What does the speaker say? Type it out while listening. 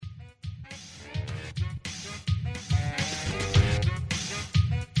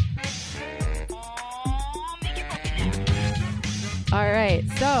All right,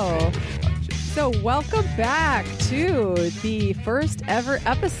 so welcome back to the first ever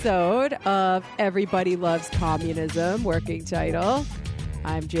episode of Everybody Loves Communism, working title.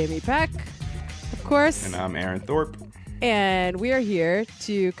 I'm Jamie Peck, of course. And I'm Aaron Thorpe. And we are here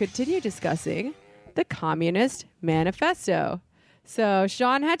to continue discussing the Communist Manifesto. So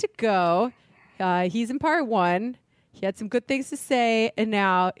Sean had to go. He's in part one. He had some good things to say, and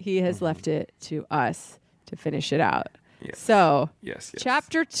now he has left it to us to finish it out. Yes. So, yes.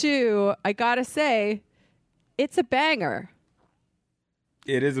 Chapter 2, I gotta say, it's a banger.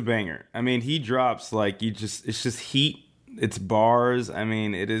 It is a banger. I mean, he drops it's just heat. It's bars. I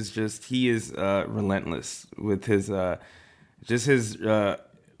mean, it is just, he is relentless with his,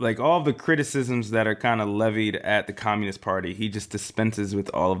 like all the criticisms that are kind of levied at the Communist Party. He just dispenses with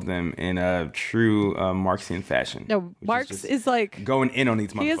all of them in a true Marxian fashion. No, Marx is like going in on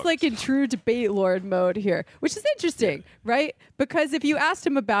these motherfuckers. He is like in true debate lord mode here, which is interesting, right? Because if you asked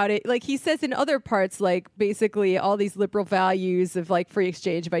him about it, like he says in other parts, like basically all these liberal values of like free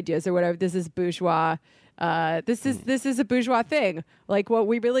exchange of ideas or whatever, this is bourgeois. This is a bourgeois thing. Like what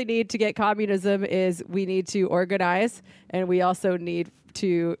we really need to get communism is we need to organize, and we also need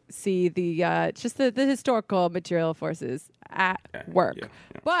to see the historical material forces at work.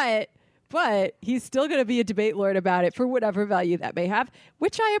 Yeah. But he's still going to be a debate lord about it for whatever value that may have,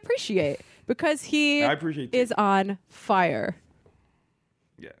 which I appreciate because he is on fire.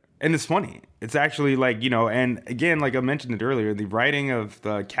 Yeah. And it's funny. It's actually like, and again, like I mentioned it earlier, the writing of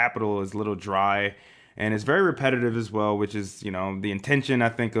the Capital is a little dry. And it's very repetitive as well, which is, the intention, I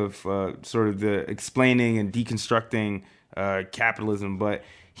think, of sort of the explaining and deconstructing capitalism. But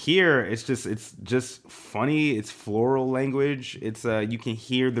here, it's just funny. It's floral language. It's you can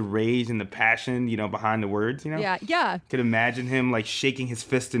hear the rage and the passion, behind the words. Yeah. Could imagine him like shaking his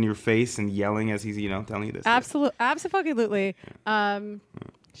fist in your face and yelling as he's telling you this. Absolutely.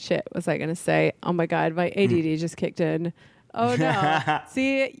 Shit, what was I gonna say? Oh my God, my ADD just kicked in. Oh no!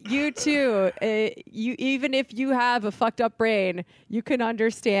 See, you too. You even if you have a fucked up brain, you can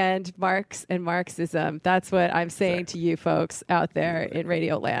understand Marx and Marxism. That's what I'm saying to you folks out there in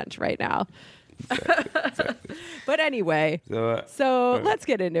Radio Land right now. Exactly. But anyway, so let's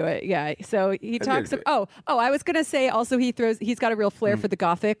get into it. Yeah. So he talks. I was gonna say also he's got a real flair for the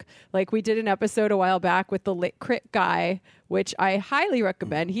Gothic. Like we did an episode a while back with the Lit Crit guy, which I highly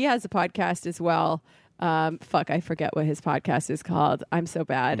recommend. He has a podcast as well. I forget what his podcast is called. I'm so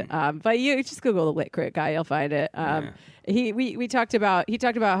bad. But you just Google the Lit Crit guy, you'll find it. He talked about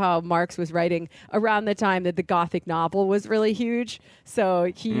how Marx was writing around the time that the Gothic novel was really huge.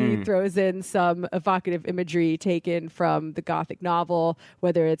 So he throws in some evocative imagery taken from the Gothic novel,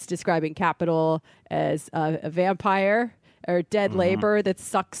 whether it's describing capital as a vampire or dead labor that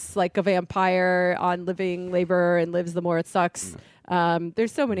sucks like a vampire on living labor and lives the more it sucks.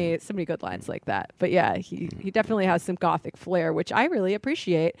 There's so many good lines like that. But yeah, he definitely has some Gothic flair, which I really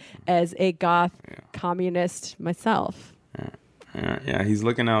appreciate as a goth communist myself. Yeah, he's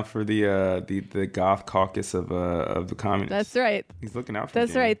looking out for the goth caucus of the communists. That's right. He's looking out for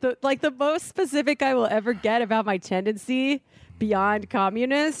That's right. The most specific I will ever get about my tendency beyond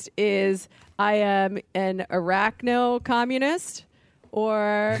communist is I am an arachno-communist.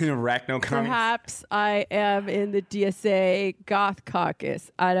 Or perhaps I am in the DSA Goth Caucus.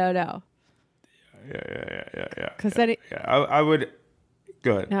 I don't know. Yeah. Because I would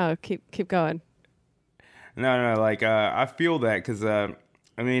go ahead. No, keep going. No. Like I feel that because I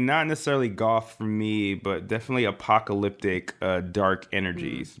mean, not necessarily goth for me, but definitely apocalyptic, dark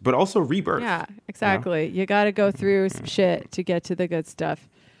energies, but also rebirth. Yeah, exactly. You got to go through some shit to get to the good stuff.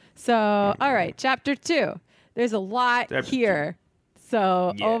 So, all right, chapter 2. There's a lot here.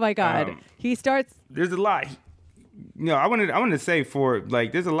 So, oh my God, he starts. There's a lot. I wanted to say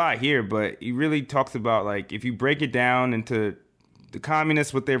there's a lot here, but he really talks about like if you break it down into the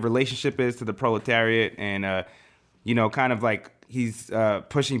communists, what their relationship is to the proletariat, and kind of like he's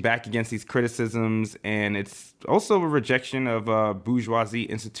pushing back against these criticisms, and it's also a rejection of bourgeoisie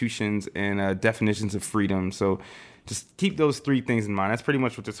institutions and definitions of freedom. So, just keep those three things in mind. That's pretty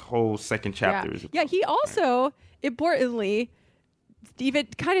much what this whole second chapter is. Yeah, he also importantly even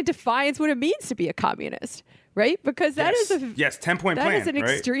kind of defines what it means to be a communist, right? Because that is 10-point plan. That is an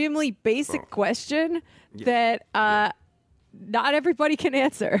extremely basic question that not everybody can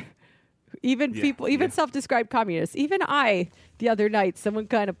answer. Even self-described communists. Even I, the other night, someone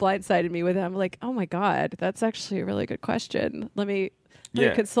kind of blindsided me with it. I'm like, oh my God, that's actually a really good question. Let me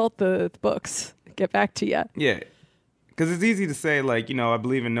consult the books. Get back to you. Yeah. Because it's easy to say, like, I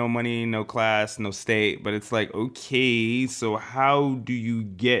believe in no money, no class, no state. But it's like, okay, so how do you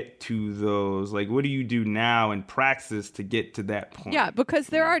get to those? Like, what do you do now in praxis to get to that point? Yeah, because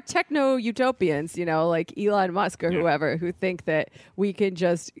there are techno utopians, like Elon Musk or whoever, who think that we can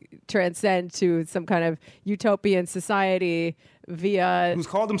just transcend to some kind of utopian society via... Who's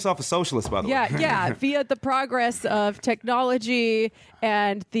called himself a socialist, by the way. Yeah, via the progress of technology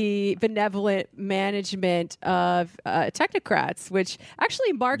and the benevolent management of technocrats, which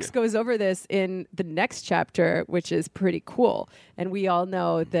actually Marx goes over this in the next chapter, which is pretty cool. And we all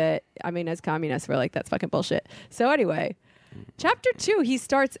know that, as communists, we're like, that's fucking bullshit. So anyway, chapter 2, he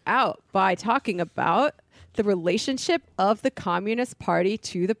starts out by talking about the relationship of the Communist Party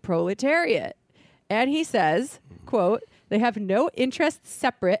to the proletariat. And he says, quote, "They have no interests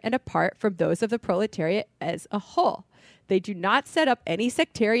separate and apart from those of the proletariat as a whole. They do not set up any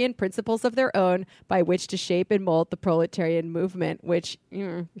sectarian principles of their own by which to shape and mold the proletarian movement," which,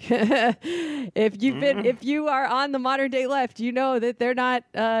 if you are on the modern day left, you know that they're not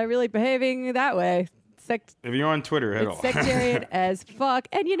really behaving that way. If you're on Twitter at all. Sectarian as fuck.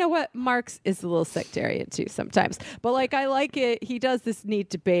 And you know what? Marx is a little sectarian too sometimes. But I like it. He does this neat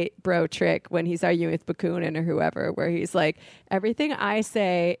debate bro trick when he's arguing with Bakunin or whoever, where he's like, everything I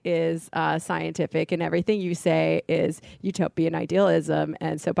say is scientific and everything you say is utopian idealism.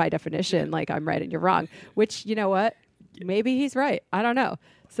 And so by definition, I'm right and you're wrong. Which, you know what? Maybe he's right. I don't know.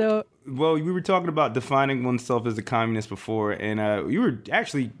 So... Well, we were talking about defining oneself as a communist before, and you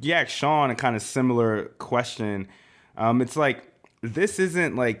asked Sean a kind of similar question. It's like, this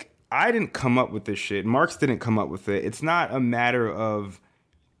isn't I didn't come up with this shit. Marx didn't come up with it. It's not a matter of,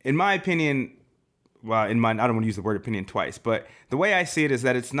 in my opinion, I don't want to use the word opinion twice, but the way I see it is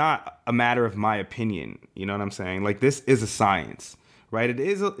that it's not a matter of my opinion. You know what I'm saying? This is a science. Right, it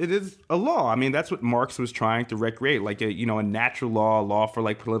is a law. That's what Marx was trying to recreate, a natural law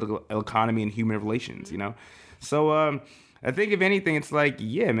for political economy and human relations. So I think if anything, it's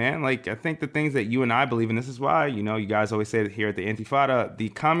man, I think the things that you and I believe in. This is why you guys always say that here at the Intifada, the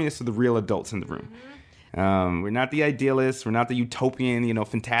communists are the real adults in the room. We're not the idealists. We're not the utopian,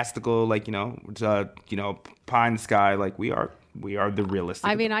 fantastical, pie in the sky. We are the realistic.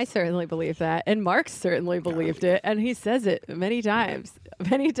 I certainly believe that. And Marx certainly believed it. And he says it many times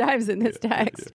in this text.